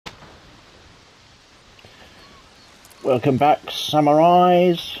Welcome back,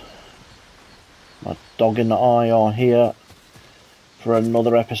 samurais. My dog and I are here for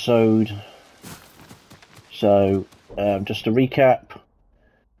another episode. So, just to recap,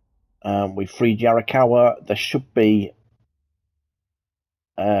 we freed Yarikawa. There should be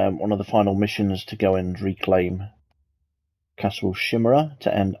one of the final missions to go and reclaim Castle Shimura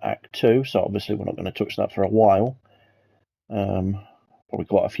to end Act 2. So obviously we're not going to touch that for a while. Probably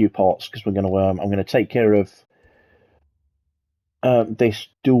quite a few parts because we're going to. I'm going to take care of this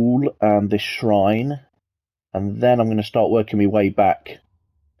duel and this shrine, and then I'm going to start working my way back,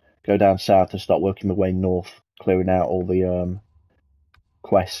 go down south and start working my way north, clearing out all the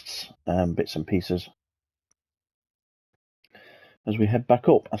quests and bits and pieces as we head back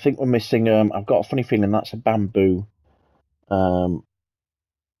up. I think we're missing, I've got a funny feeling that's a bamboo and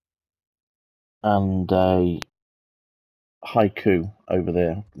a haiku over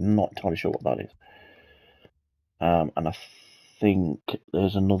there. Not entirely sure what that is. And I think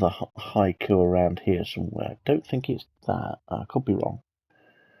there's another haiku around here somewhere. I don't think it's that. I could be wrong.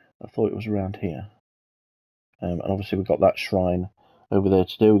 I thought it was around here. And obviously we've got that shrine over there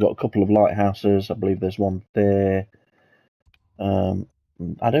to do. We've got a couple of lighthouses. I believe there's one there.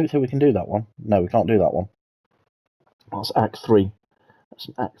 I don't think we can do that one. No, we can't do that one. That's Act 3. That's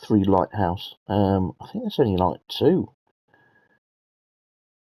an Act 3 lighthouse. I think there's only like 2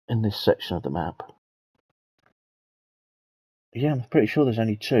 in this section of the map. Yeah, I'm pretty sure there's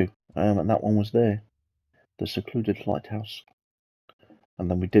only 2. And that one was there. The secluded lighthouse.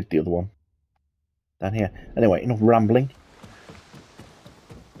 And then we did the other one down here. Anyway, enough rambling.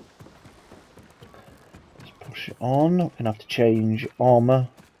 Let's push it on. We're going to have to change armour.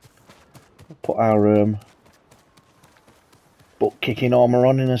 We'll put our butt-kicking armour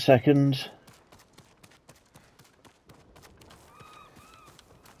on in a second.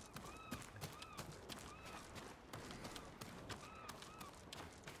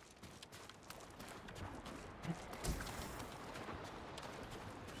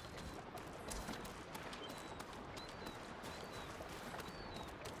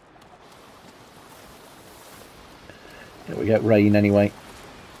 There we get rain anyway.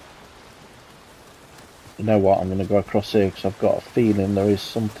 You know what, I'm going to go across here because I've got a feeling there is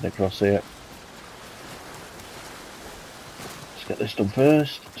something across here. Let's get this done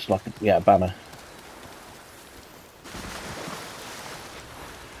first. It's like a banner.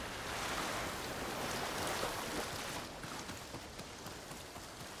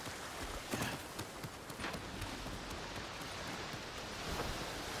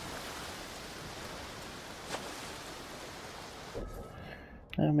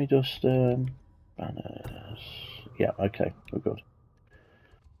 Let me just banners. Yeah, okay, we're good.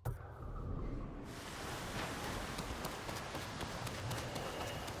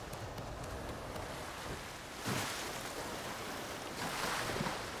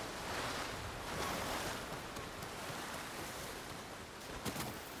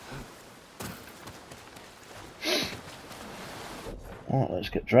 Alright, let's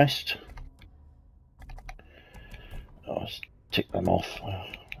get dressed. Oh, let's tick them off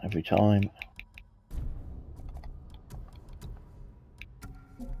every time.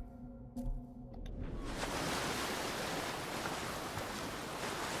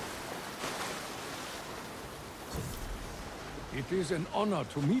 It is an honor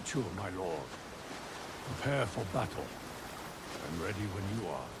to meet you, my lord. Prepare for battle. I'm ready when you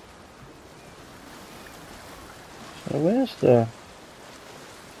are. So where's the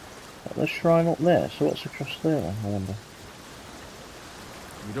shrine up there? So what's across there then, I wonder?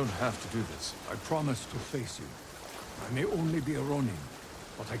 You don't have to do this. I promise to face you. I may only be a Ronin,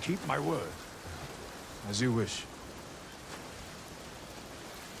 but I keep my word. As you wish.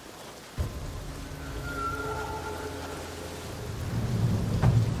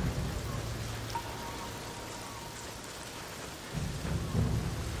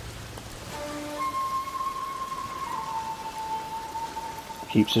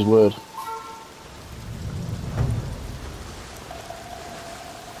 Keeps his word.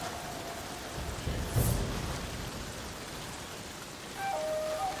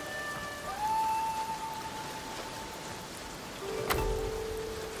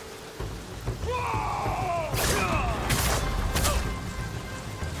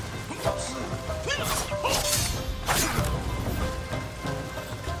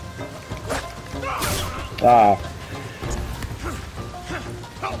 Ah.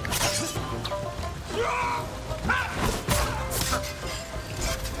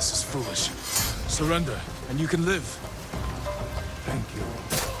 This is foolish. Surrender, and you can live. Thank you.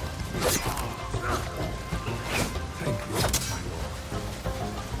 Thank you, my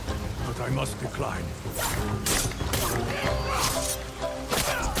lord. But I must decline.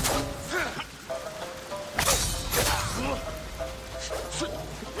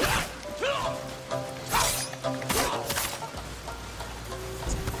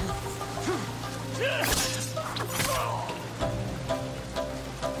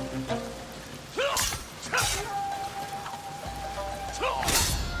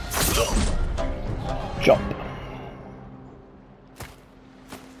 Jump.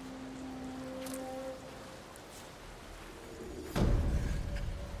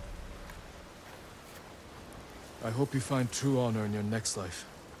 I hope you find true honor in your next life.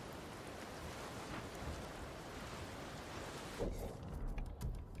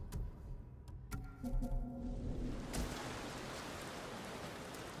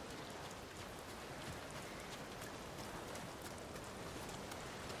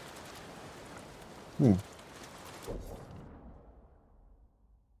 Hmm.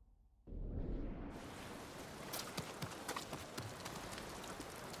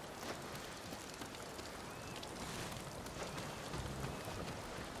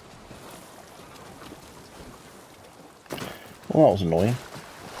 Well, that was annoying.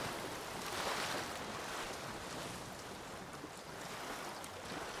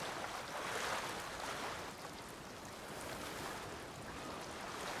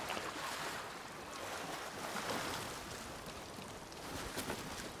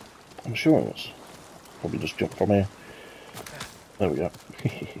 I'm sure it was. Probably just jump from here. There we go.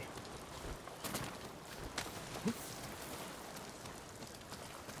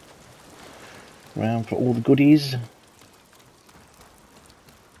 Round for all the goodies.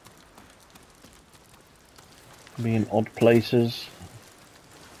 Be in odd places.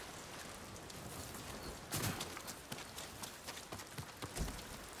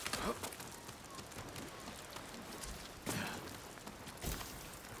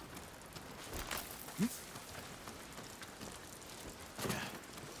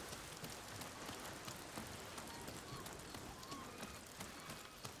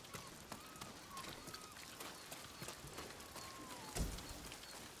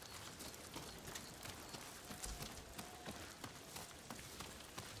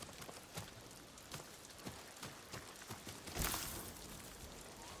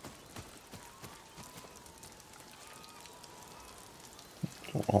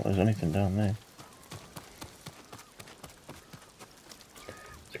 Don't look like there's anything down there.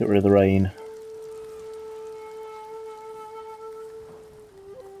 Let's get rid of the rain.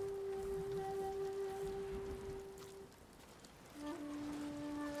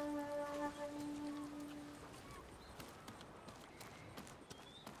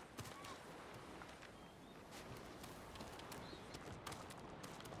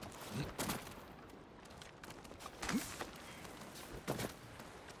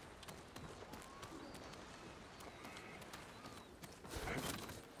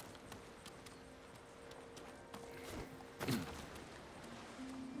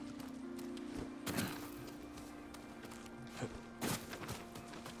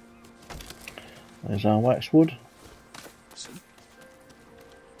 There's our waxwood.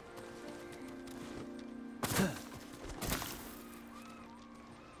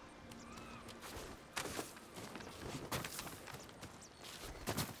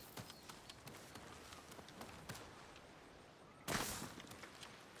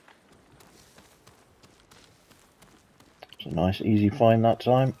 It's a nice easy find that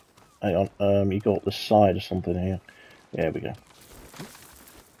time. Hang on, you got the side or something here. There we go.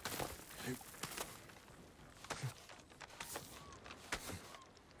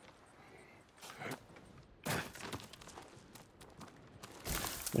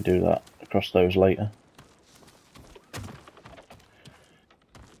 We do that across those later.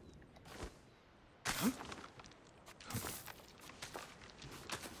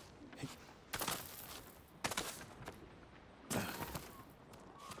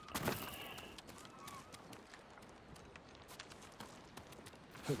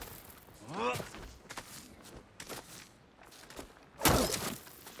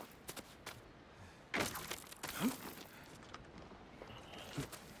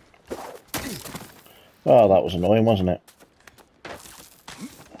 Oh, that was annoying, wasn't it?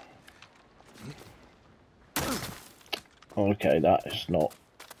 Okay, that's not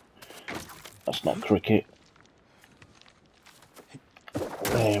cricket.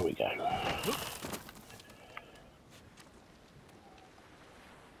 There we go.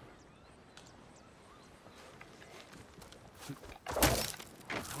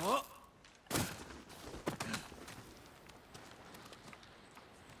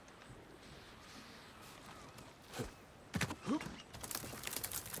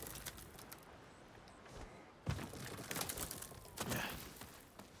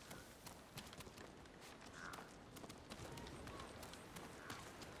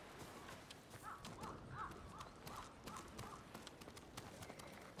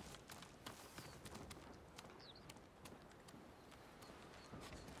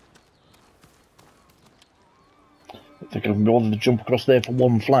 think I can bother to jump across there for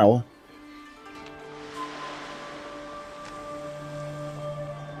one flower.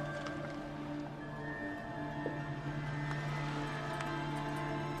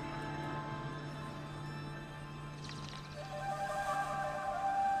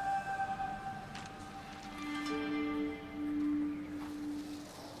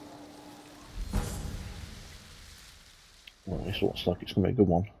 Well, this looks like it's going to be a good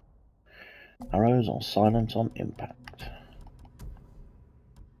one. Arrows are silent on impact.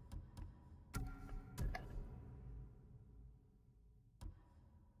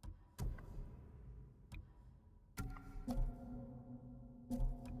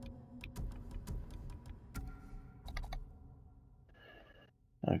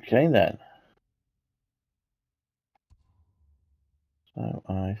 Okay then. So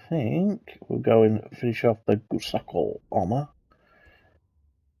I think we'll go and finish off the Gusako armor.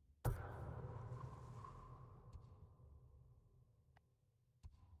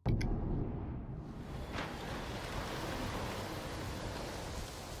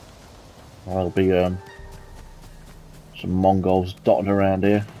 There'll be some Mongols dotted around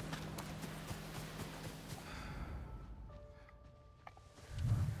here.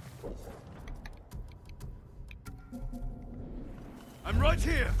 I'm right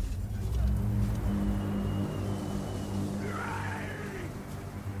here.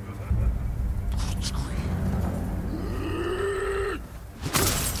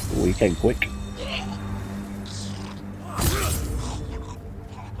 Oh, he came quick.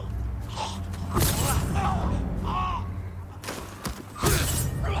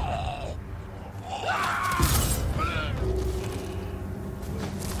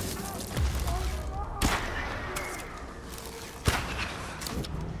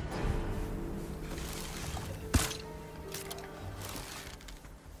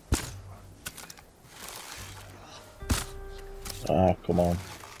 Ah, come on.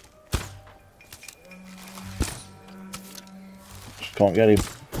 Just can't get him.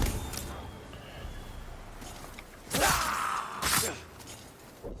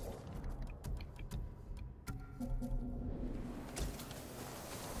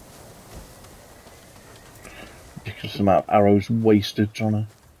 Ridiculous amount of arrows wasted trying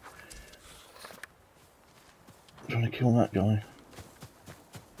to kill that guy.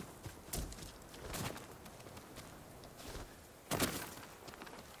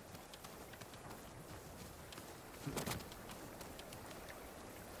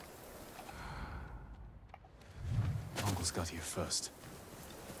 Mongols got here first.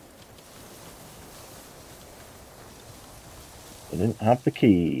 They didn't have the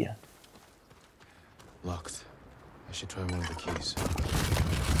key. Locked. I should try one of the keys.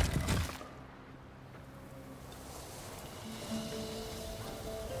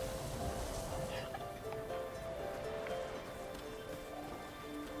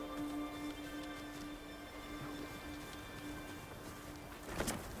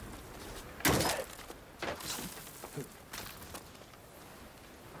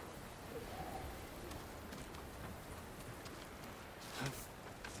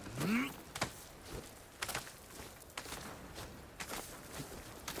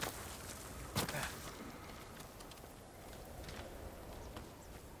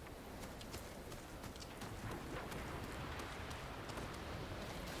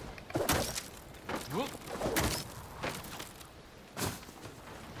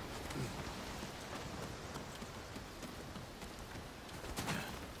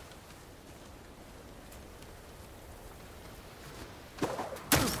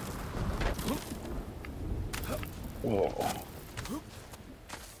 Whoa.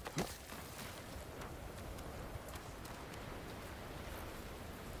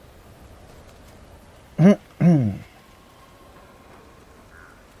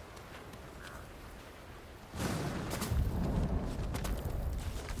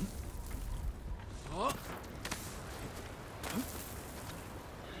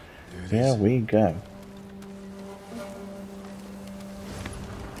 There we go.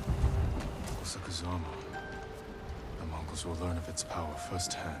 Osaka's armor. The Mongols will learn of its power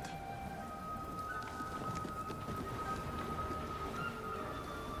firsthand.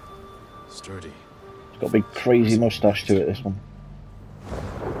 Sturdy. It's got a big crazy mustache to it, this one.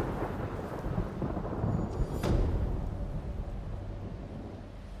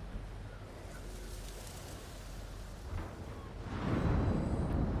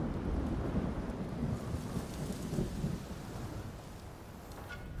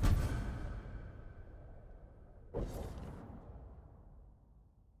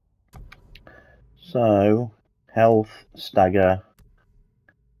 So, health, stagger.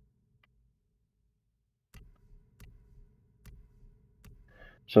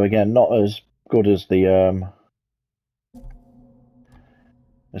 So again, not as good as the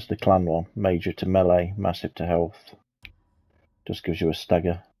clan one. Major to melee, massive to health. Just gives you a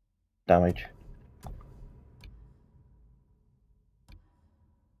stagger damage.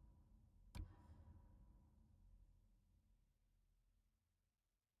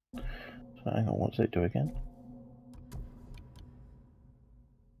 So hang on, what does it do again?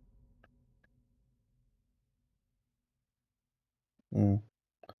 Mm.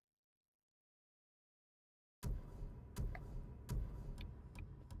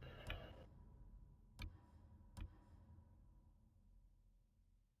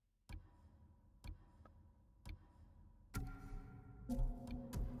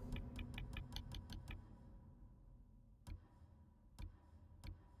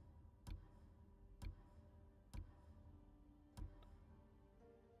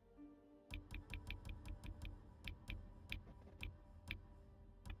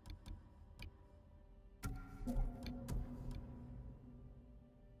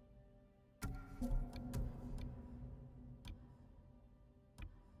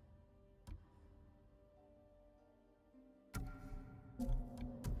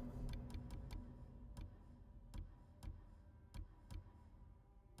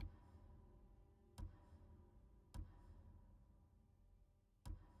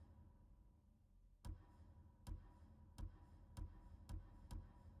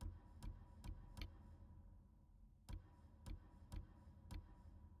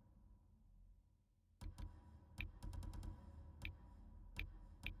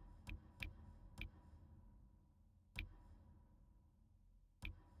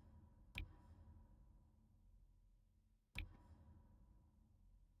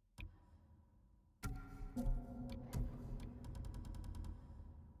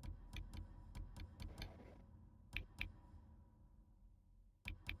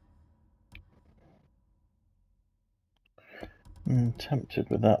 I'm tempted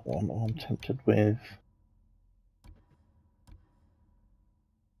with that one, or I'm tempted with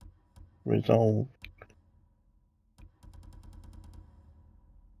Resolve.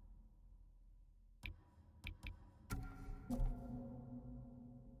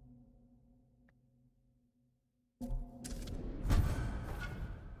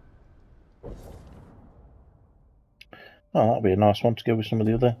 Oh, that'll be a nice one to go with some of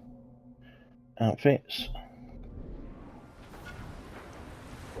the other outfits.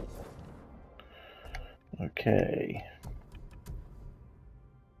 Okay.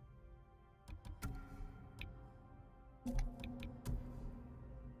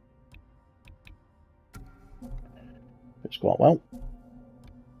 Fits quite well.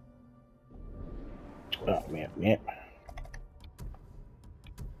 Oh, yeah.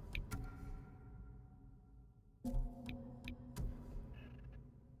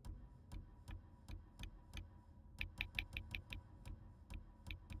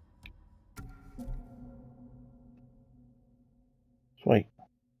 Sweet.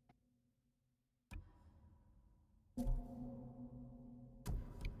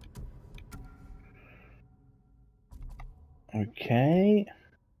 Okay.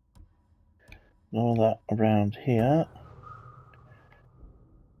 All that around here.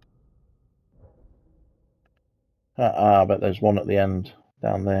 But there's one at the end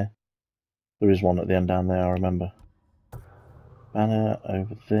down there. There is one at the end down there, I remember. Banner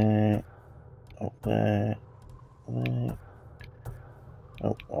over there. Up there. There.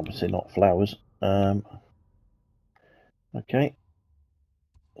 Oh, obviously not flowers. Okay.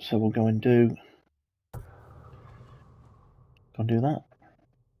 So we'll go and do that.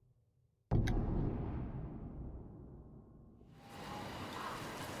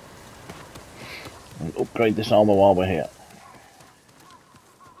 And upgrade this armor while we're here.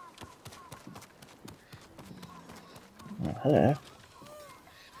 Oh, hello.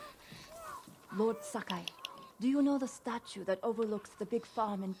 Lord Sakai, do you know the statue that overlooks the big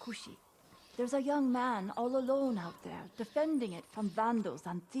farm in Kushi? There's a young man all alone out there, defending it from vandals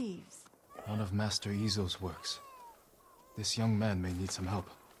and thieves. One of Master Izo's works. This young man may need some help.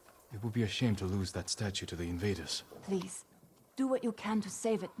 It would be a shame to lose that statue to the invaders. Please, do what you can to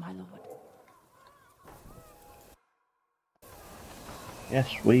save it, my lord. Yes,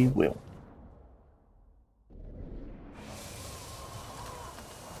 we will.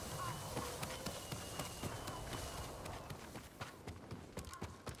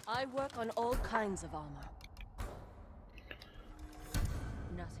 I work on all kinds of armor.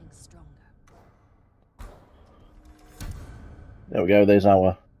 Nothing stronger. There we go, there's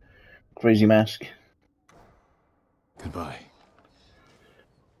our crazy mask. Goodbye.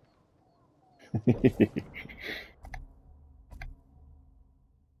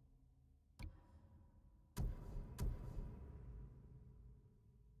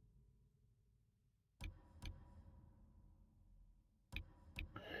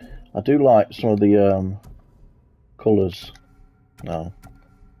 I do like some of the colours now.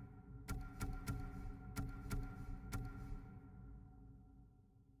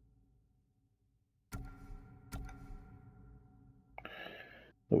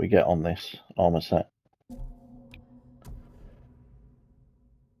 That we get on this armour set.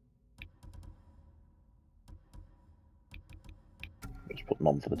 Just putting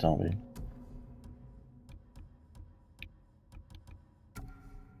on for the time being.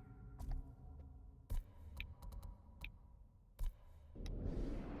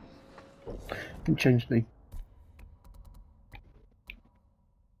 Didn't change the.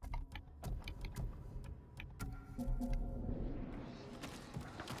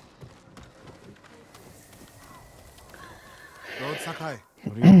 Lord Sakai,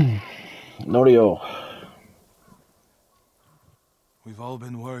 Norio. we've all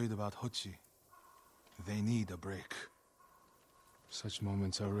been worried about Hochi. They need a break. Such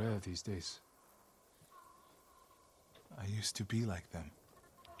moments are rare these days. I used to be like them.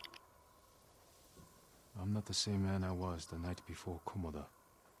 I'm not the same man I was the night before Komoda.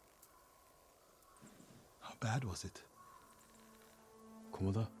 How bad was it?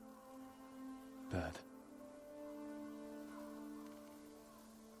 Komoda? Bad.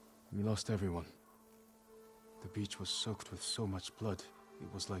 We lost everyone. The beach was soaked with so much blood,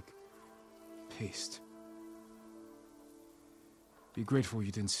 it was like paste. Be grateful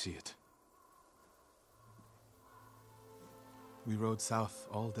you didn't see it. We rode south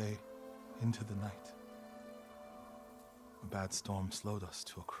all day, into the night. A bad storm slowed us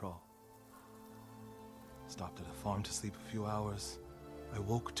to a crawl. Stopped at a farm to sleep a few hours. I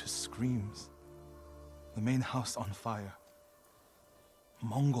woke to screams. The main house on fire.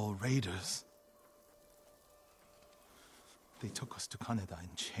 Mongol raiders. They took us to Kaneda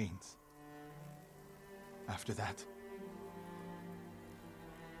in chains. After that,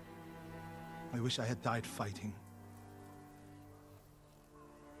 I wish I had died fighting.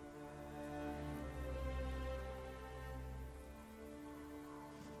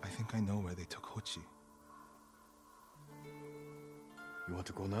 I think I know where they took Hochi. You want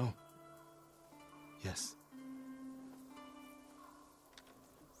to go now? Yes.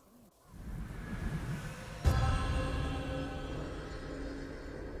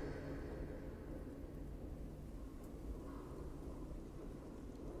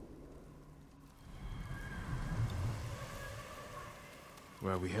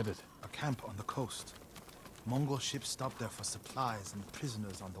 Where are we headed? A camp on the coast. Mongol ships stopped there for supplies and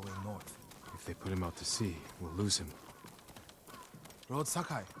prisoners on the way north. If they put him out to sea, we'll lose him. Lord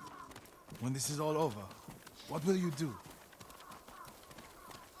Sakai, when this is all over, what will you do?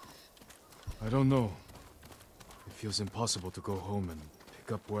 I don't know. It feels impossible to go home and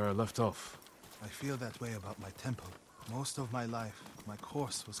pick up where I left off. I feel that way about my temple. Most of my life, my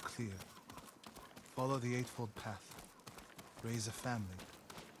course was clear. Follow the Eightfold Path. Raise a family.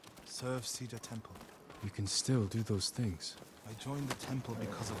 Serve Cedar Temple. You can still do those things. I joined the temple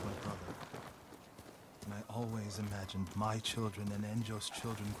because of my brother. And I always imagined my children and Enjo's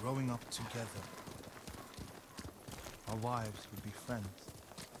children growing up together. Our wives would be friends.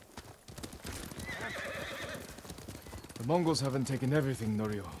 The Mongols haven't taken everything,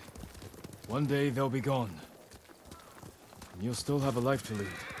 Norio. One day they'll be gone. And you'll still have a life to lead.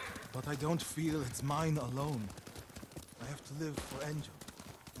 But I don't feel it's mine alone. I have to live for Enjo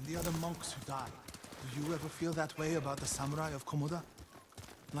and the other monks who died. Do you ever feel that way about the samurai of Komoda?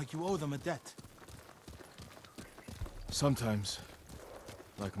 Like you owe them a debt? Sometimes.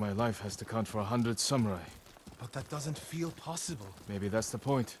 Like my life has to count for 100 samurai. But that doesn't feel possible. Maybe that's the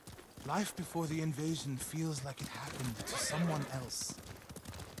point. Life before the invasion feels like it happened to someone else.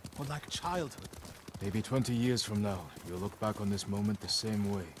 Or like childhood. Maybe 20 years from now, you'll look back on this moment the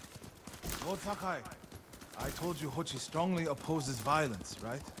same way. Lord Sakai, I told you Hochi strongly opposes violence,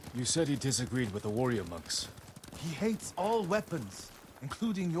 right? You said he disagreed with the warrior monks. He hates all weapons,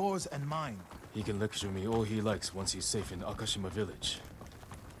 including yours and mine. He can lecture me all he likes once he's safe in Akashima village.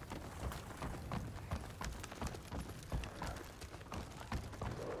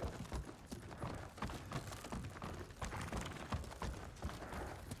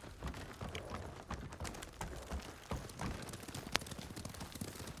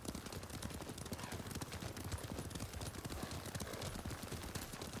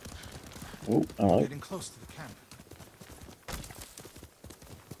 Oh, hello. Getting close to the camp.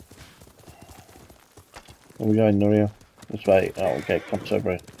 Where are we going, Norio? This way. Oh, okay, camp's over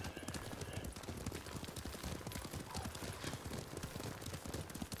here.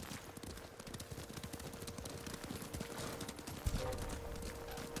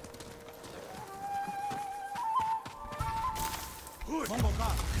 Mongol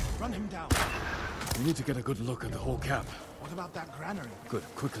guard! Run him down. We need to get a good look at the whole camp. What about that granary? Good,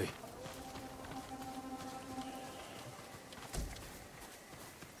 quickly.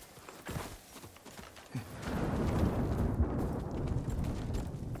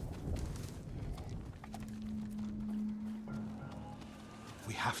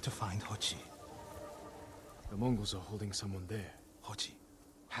 We have to find Hochi. The Mongols are holding someone there. Hochi.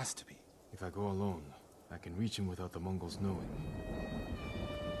 Has to be. If I go alone, I can reach him without the Mongols knowing.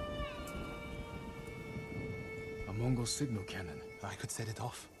 A Mongol signal cannon. I could set it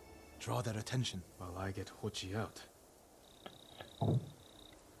off. Draw their attention. While I get Hochi out.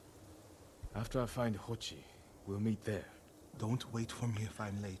 After I find Hochi, we'll meet there. Don't wait for me if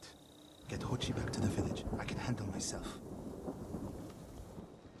I'm late. Get Hochi back to the village. I can handle myself.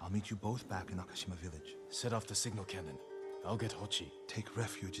 I'll meet you both back in Akashima village. Set off the signal cannon. I'll get Hochi. Take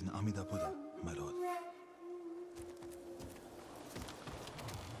refuge in Amida Buddha, my lord.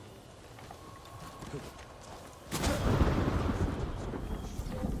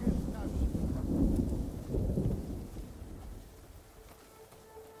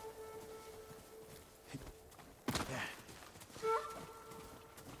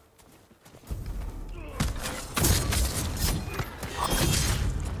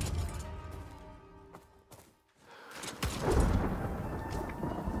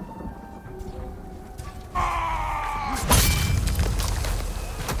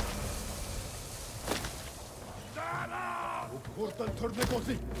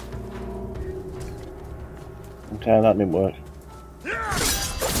 Okay, that didn't work.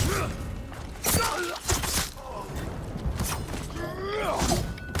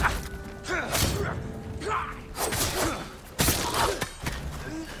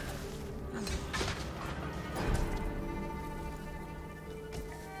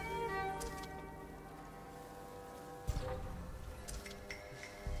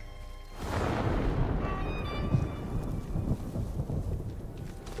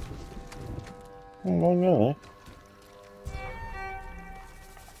 Oh, really?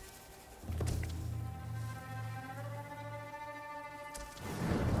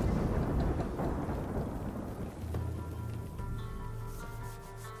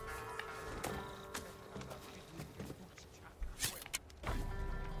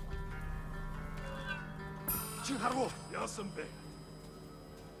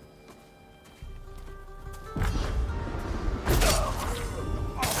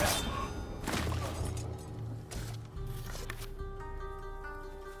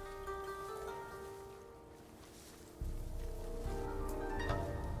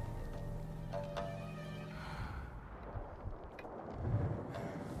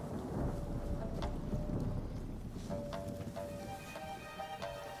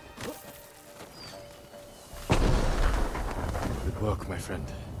 Good work, my friend.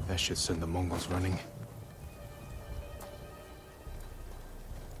 That should send the Mongols running.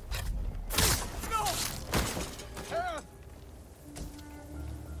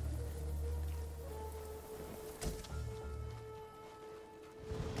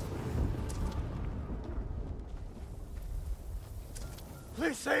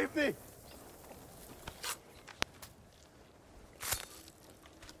 Please save me!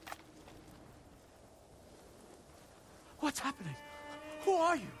 What's happening? Who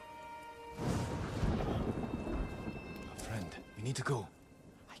are you? Friend, we need to go.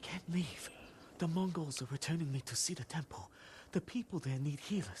 I can't leave. The Mongols are returning me to see the temple. The people there need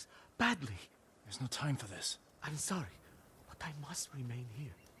healers, badly. There's no time for this. I'm sorry, but I must remain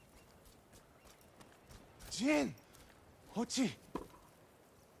here. Jin! Hochi!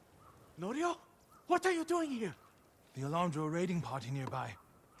 Norio? What are you doing here? The alarm drew a raiding party nearby.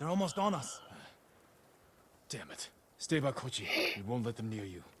 They're almost on us. Damn it. Stay back, Hochi. We won't let them near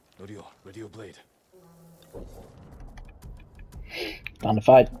you. Norio, ready your blade. Time to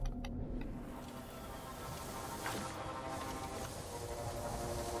fight.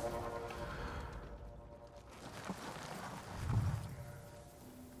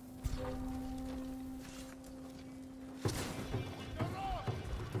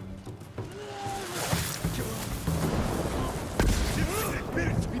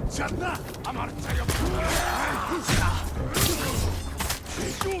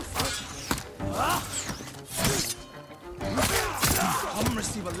 Come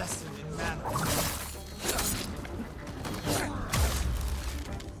receive a lesson in manners.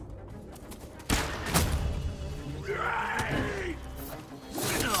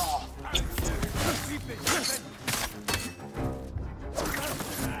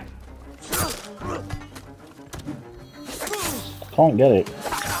 Can't get it.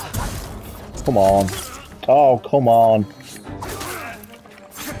 Come on. Oh, come on.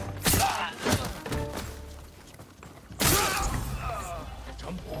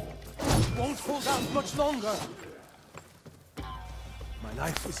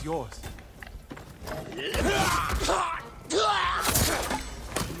 Life is yours. The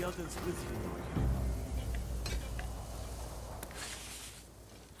others with you, Norio.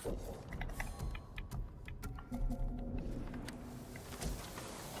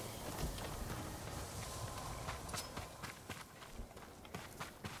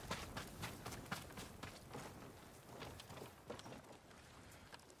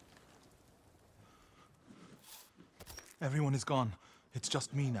 Everyone is gone. It's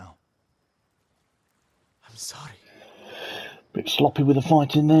just me now. I'm sorry. Bit sloppy with the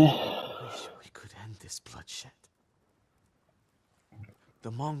fight in there. Wish we could end this bloodshed.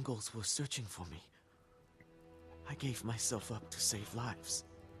 The Mongols were searching for me. I gave myself up to save lives.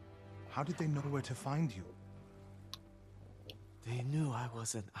 How did they know where to find you? They knew I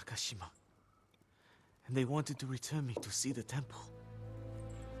was in Akashima. And they wanted to return me to see the temple.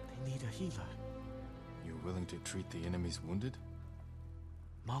 They need a healer. You're willing to treat the enemy's wounded?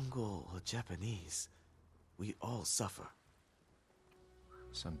 Mongol or Japanese, we all suffer.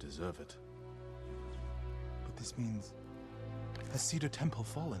 Some deserve it. But this means... Has Cedar Temple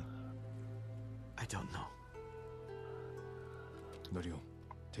fallen? I don't know. Norio,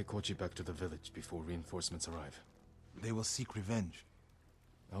 take Kochi back to the village before reinforcements arrive. They will seek revenge.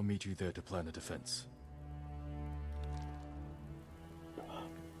 I'll meet you there to plan a defense.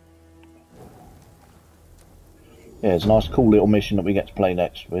 Yeah, it's a nice cool little mission that we get to play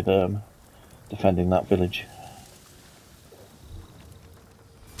next with defending that village.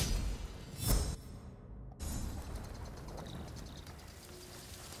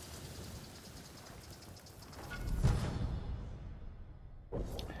 I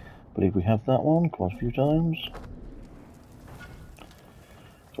believe we have that one quite a few times.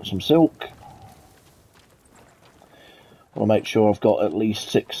 Got some silk. I want to make sure I've got at least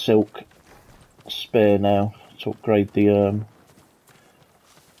 6 silk spare now to upgrade the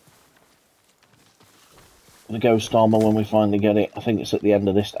ghost armor when we finally get it. I think it's at the end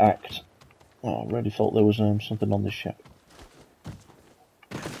of this act. Oh, I really thought there was something on this ship.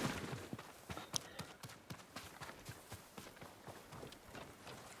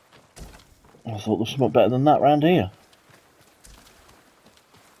 I thought there was something better than that round here.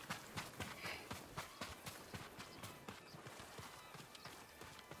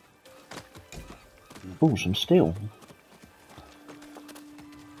 Oh, some steel.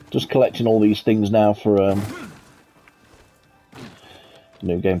 Just collecting all these things now for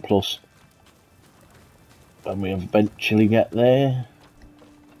New Game Plus. When we eventually get there.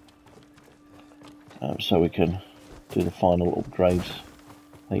 So we can do the final upgrades.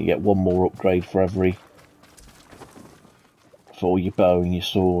 I think you get one more upgrade for your bow and your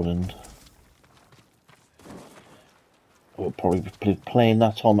sword, and we'll probably be playing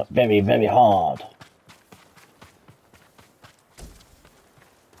that on very, very hard.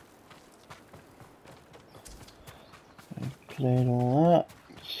 Cleared all that.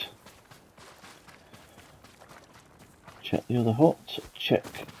 Check the other hut. Check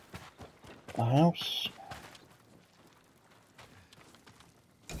the house.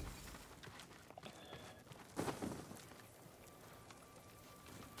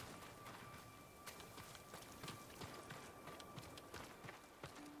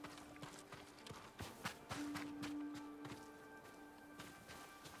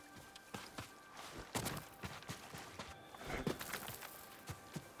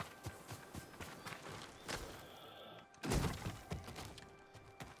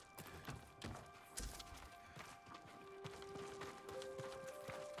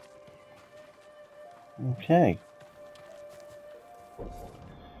 Okay.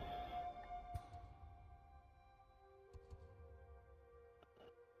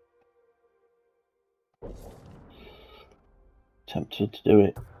 Tempted to do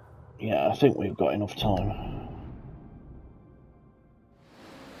it. Yeah, I think we've got enough time.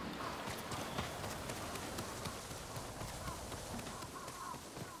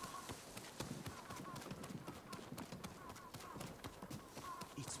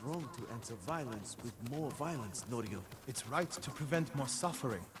 It's wrong to answer violence with more violence, Norio. It's right to prevent more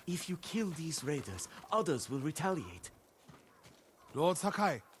suffering. If you kill these raiders, others will retaliate. Lord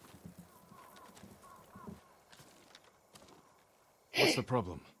Sakai, What's the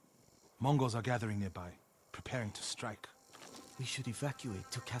problem? Mongols are gathering nearby, preparing to strike. We should evacuate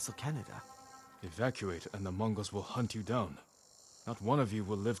to Castle Canada. Evacuate and the Mongols will hunt you down. Not one of you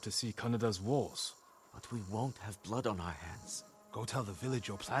will live to see Kanada's walls. But we won't have blood on our hands. Go tell the village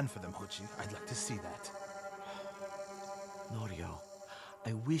your plan for them, Hochi. I'd like to see that. Norio,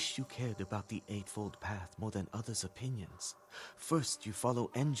 I wish you cared about the Eightfold Path more than others' opinions. First you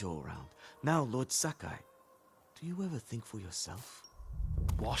follow Enjo around, now Lord Sakai. Do you ever think for yourself?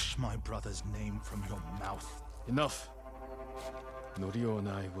 Wash my brother's name from your mouth. Enough. Norio and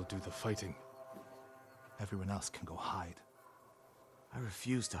I will do the fighting. Everyone else can go hide. I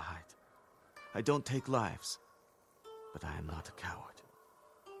refuse to hide. I don't take lives, but I am not a coward.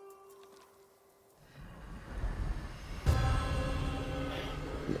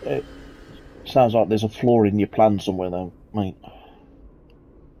 It sounds like there's a flaw in your plan somewhere, though, mate.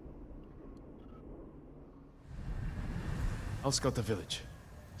 I'll scout the village.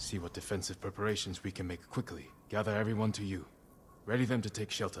 See what defensive preparations we can make quickly. Gather everyone to you. Ready them to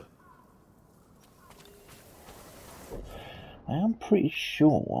take shelter. I am pretty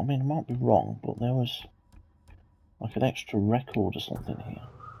sure, I mean, I might be wrong, but there was like an extra record or something here.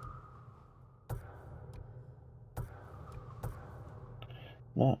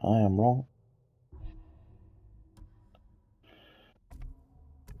 No, I am wrong.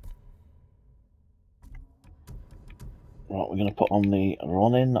 Right, we're going to put on the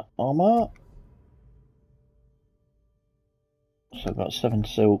Ronin armor. So I've got 7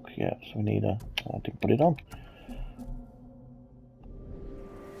 silk, yeah, so we need a... I didn't put it on.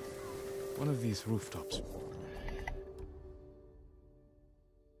 One of these rooftops.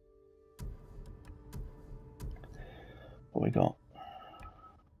 What we got?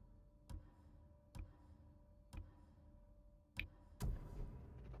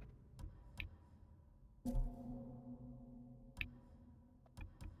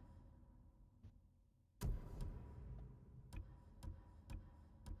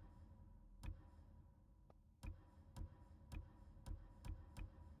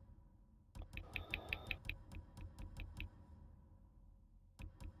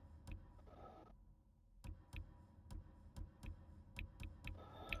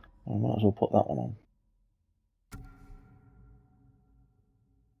 I might as well put that one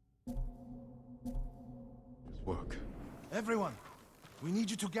on. Work. Everyone, we need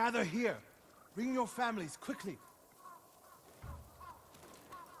you to gather here. Bring your families, quickly.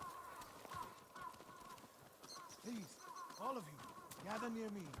 Please, all of you, gather near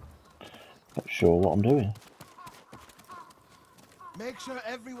me. Not sure what I'm doing. Make sure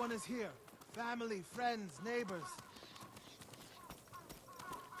everyone is here. Family, friends, neighbors.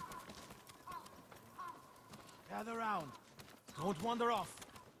 Gather round. Don't wander off.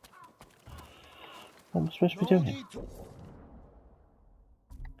 What am I supposed to be No doing? need to...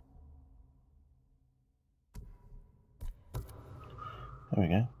 There we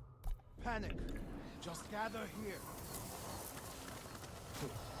go. panic. Just gather here.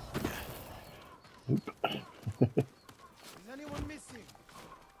 Is anyone missing?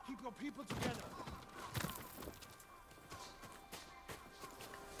 Keep your people together.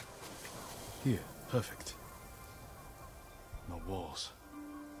 Here, perfect. No walls.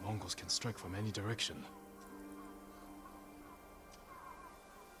 Mongols can strike from any direction.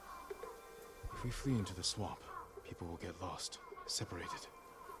 If we flee into the swamp, people will get lost, separated.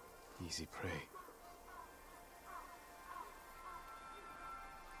 Easy prey.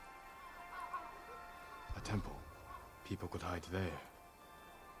 A temple. People could hide there.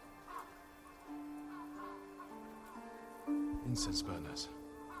 Incense burners.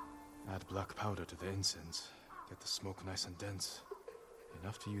 Add black powder to the incense. Get the smoke nice and dense.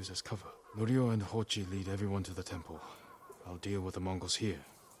 Enough to use as cover. Norio and Hochi lead everyone to the temple. I'll deal with the Mongols here.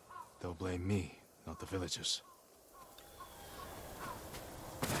 They'll blame me, not the villagers.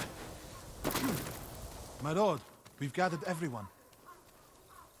 My lord, we've gathered everyone.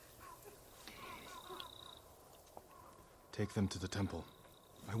 Take them to the temple.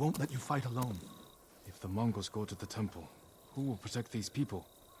 I won't let you fight alone. If the Mongols go to the temple, who will protect these people?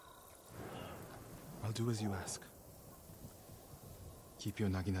 I'll do as you ask. Keep your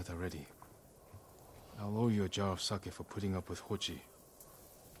naginata ready. I'll owe you a jar of sake for putting up with Hochi.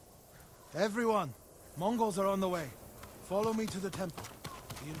 Everyone, Mongols are on the way. Follow me to the temple.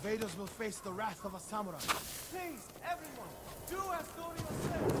 The invaders will face the wrath of a samurai. Please, everyone, do as Norio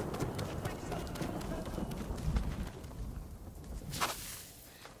says.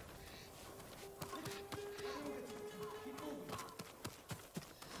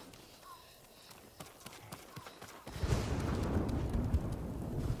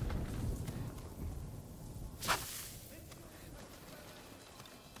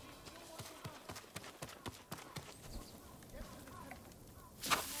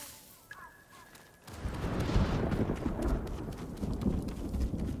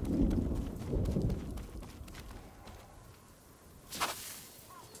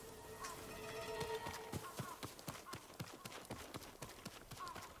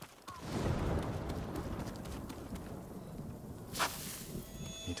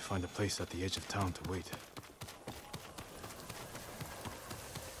 Need to find a place at the edge of town to wait.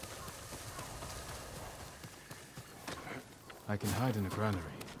 I can hide in a granary.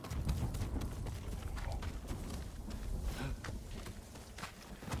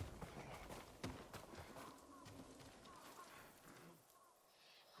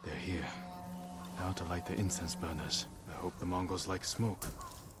 They're here. Now to light the incense burners. I hope the Mongols like smoke.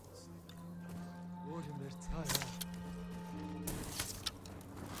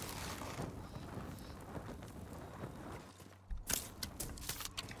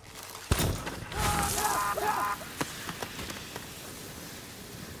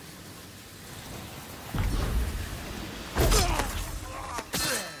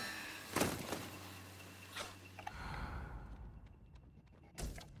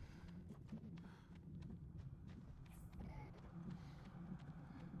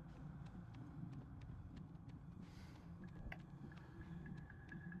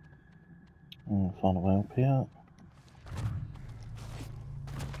 Find a way up here.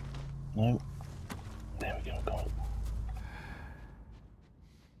 No. There we go, got it.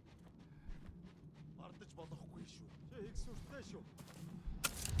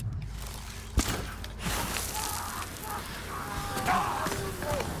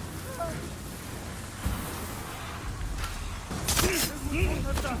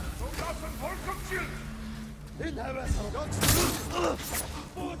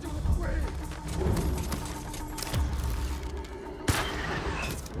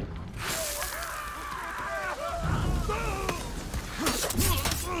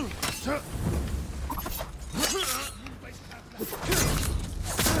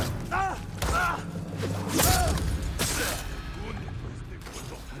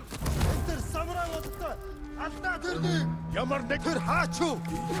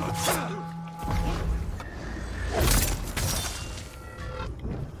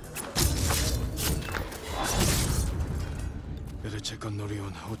 Better check on Norio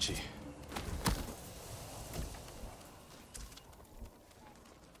and Hochi.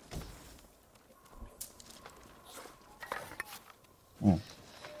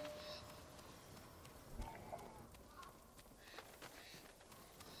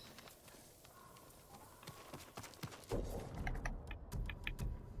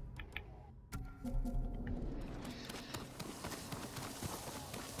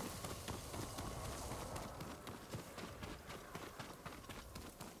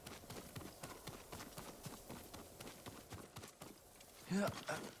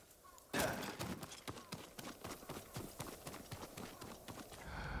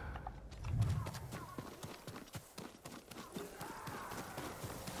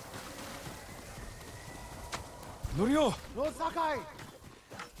 Norio! No Sakai!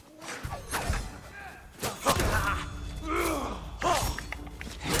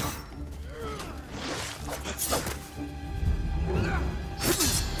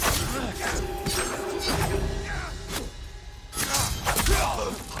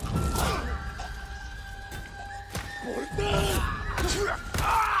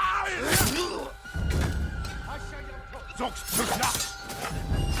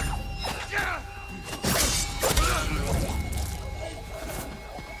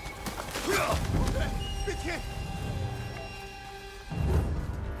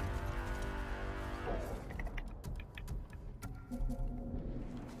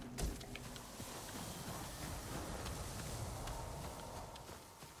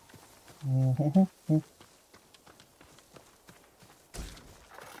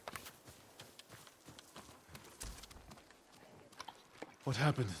 What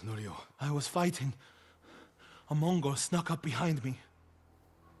happened, Norio? I was fighting. A Mongol snuck up behind me.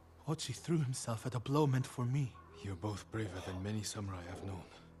 Hochi threw himself at a blow meant for me. You're both braver than many samurai I've known.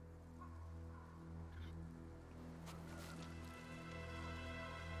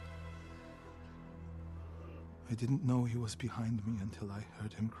 I didn't know he was behind me until I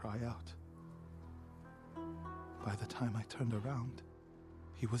heard him cry out. By the time I turned around,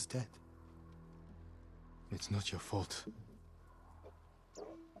 he was dead. It's not your fault.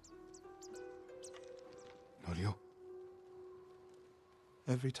 Norio?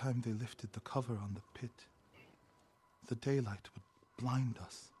 Every time they lifted the cover on the pit, the daylight would blind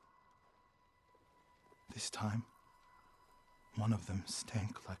us. This time, one of them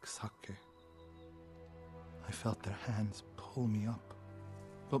stank like sake. I felt their hands pull me up,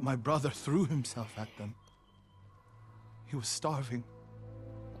 but my brother threw himself at them. He was starving,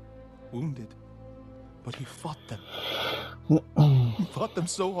 wounded, but he fought them. He fought them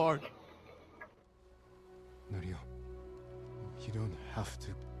so hard. Norio, you don't have to...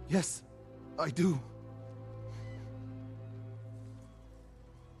 Yes, I do.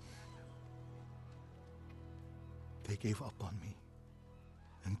 They gave up on me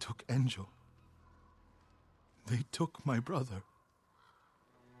and took Enjo. They took my brother.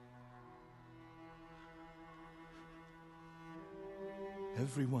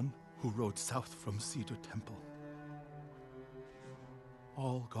 Everyone who rode south from Cedar Temple.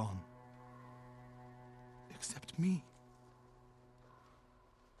 All gone. Except me.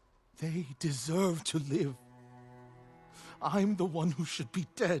 They deserve to live. I'm the one who should be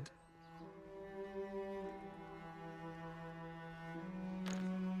dead.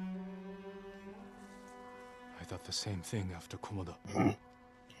 I thought the same thing after Komoda.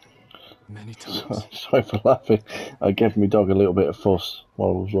 Many times. Sorry for laughing. I gave my dog a little bit of fuss while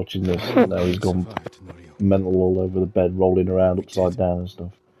I was watching this. Now he's gone Survived, Norio. mental all over the bed, rolling around upside down and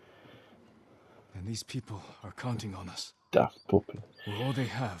stuff. And these people are counting on us. Daft puppy. We're all they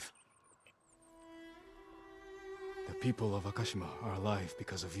have. The people of Akashima are alive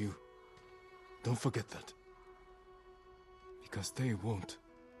because of you. Don't forget that. Because they won't.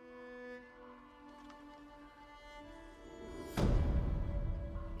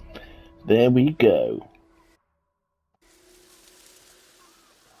 There we go.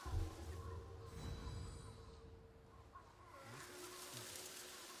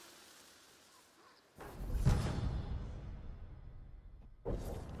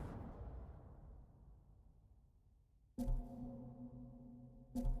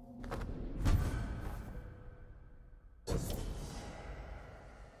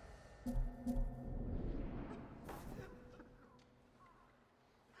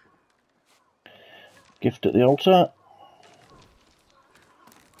 Gift at the altar.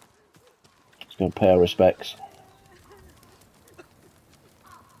 Let's go pay our respects.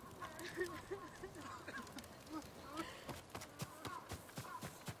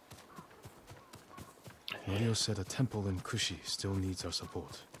 Norio said a temple in Kushi still needs our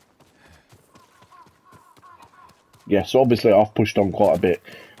support. Yeah, so obviously I've pushed on quite a bit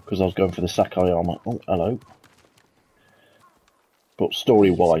because I was going for the Sakai armor. Oh, hello. But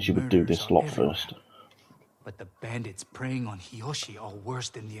story-wise, you would do this lot first. But the bandits preying on Hiyoshi are worse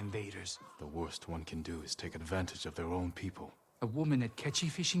than the invaders. The worst one can do is take advantage of their own people. A woman at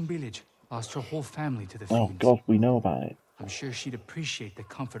Kechi Fishing Village lost her whole family to the Oh fiends. God, we know about it. I'm sure she'd appreciate the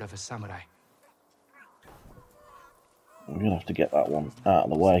comfort of a samurai. We're gonna have to get that one out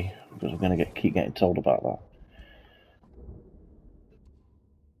of the way because we're gonna keep getting told about that.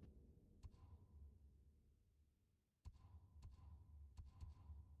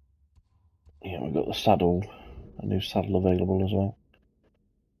 Yeah, we've got the saddle, a new saddle available as well.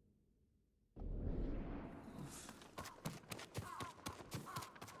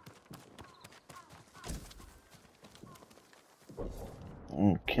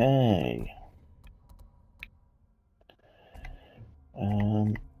 Okay.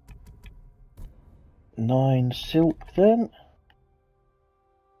 9 silk then.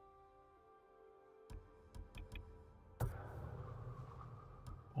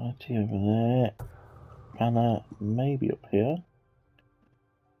 Party over there. Banner maybe up here.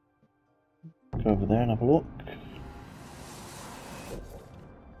 Go over there and have a look.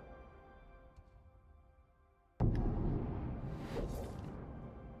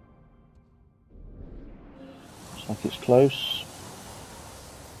 Looks like it's close.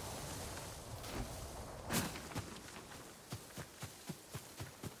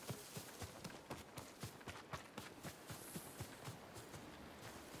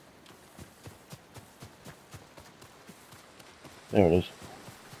 There it is.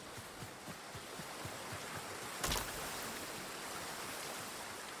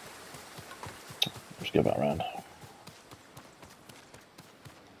 Let's go back around.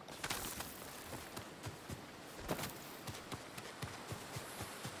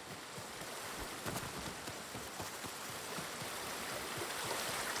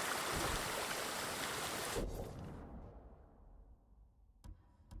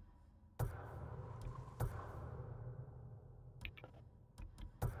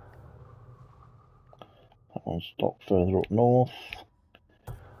 That one's docked further up north.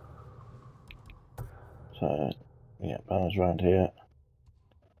 So, yeah, banners around here.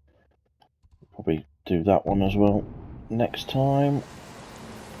 Probably do that one as well next time.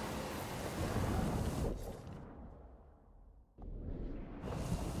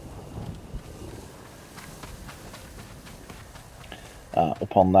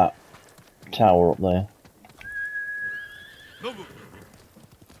 Up on that tower up there.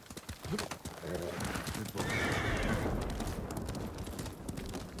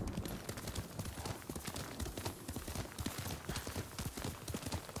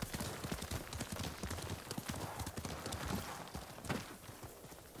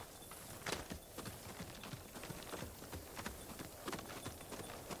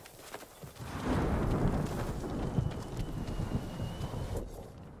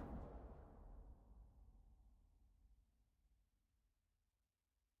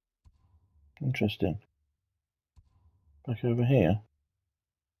 Interesting. Back over here.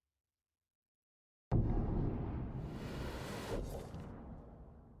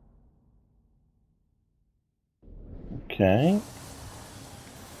 Okay.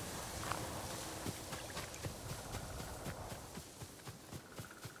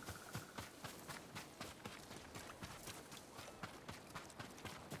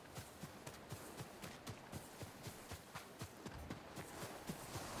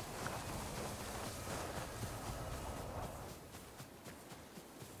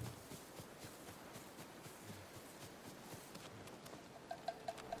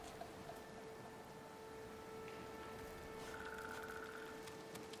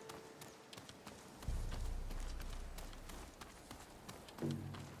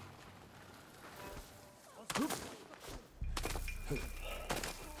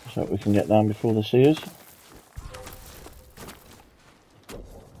 So we can get down before they see us.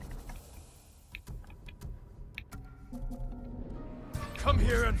 Come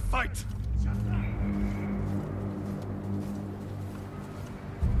here and fight!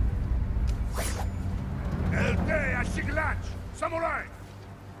 Samurai!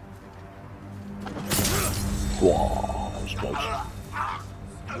 Wow, that was close.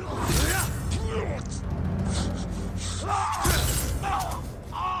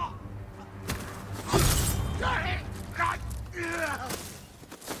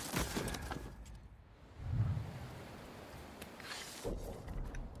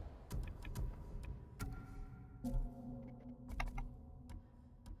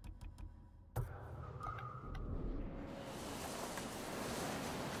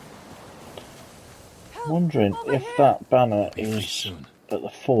 Wondering if that banner is at the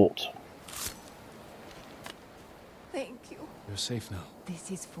fort. Thank you. You're safe now.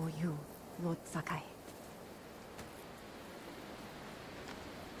 This is for you, Lord Sakai.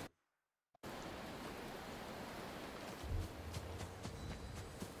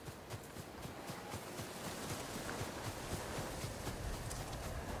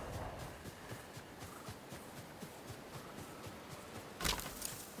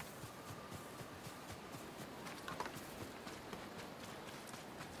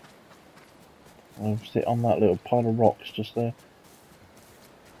 I'll sit on that little pile of rocks just there.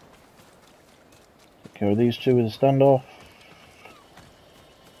 Take care of these two with a standoff.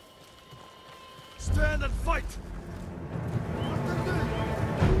 Stand and fight!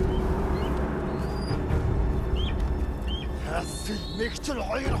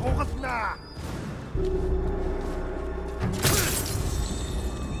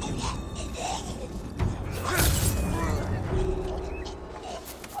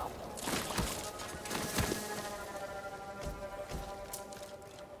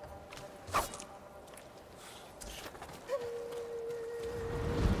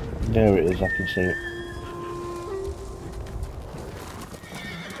 There it is, I can see it.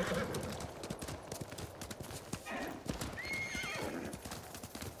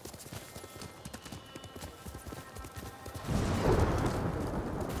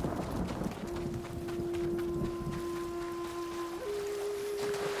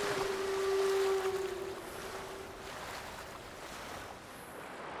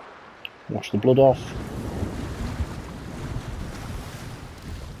 Wash the blood off.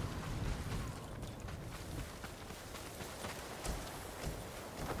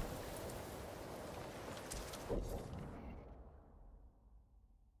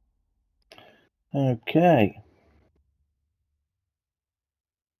 Okay,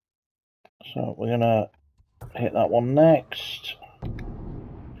 so we're gonna hit that one next.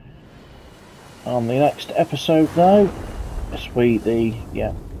 On the next episode though, this will be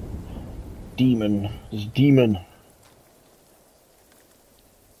the, demon.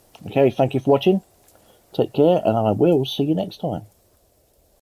 Okay, thank you for watching. Take care, and I will see you next time.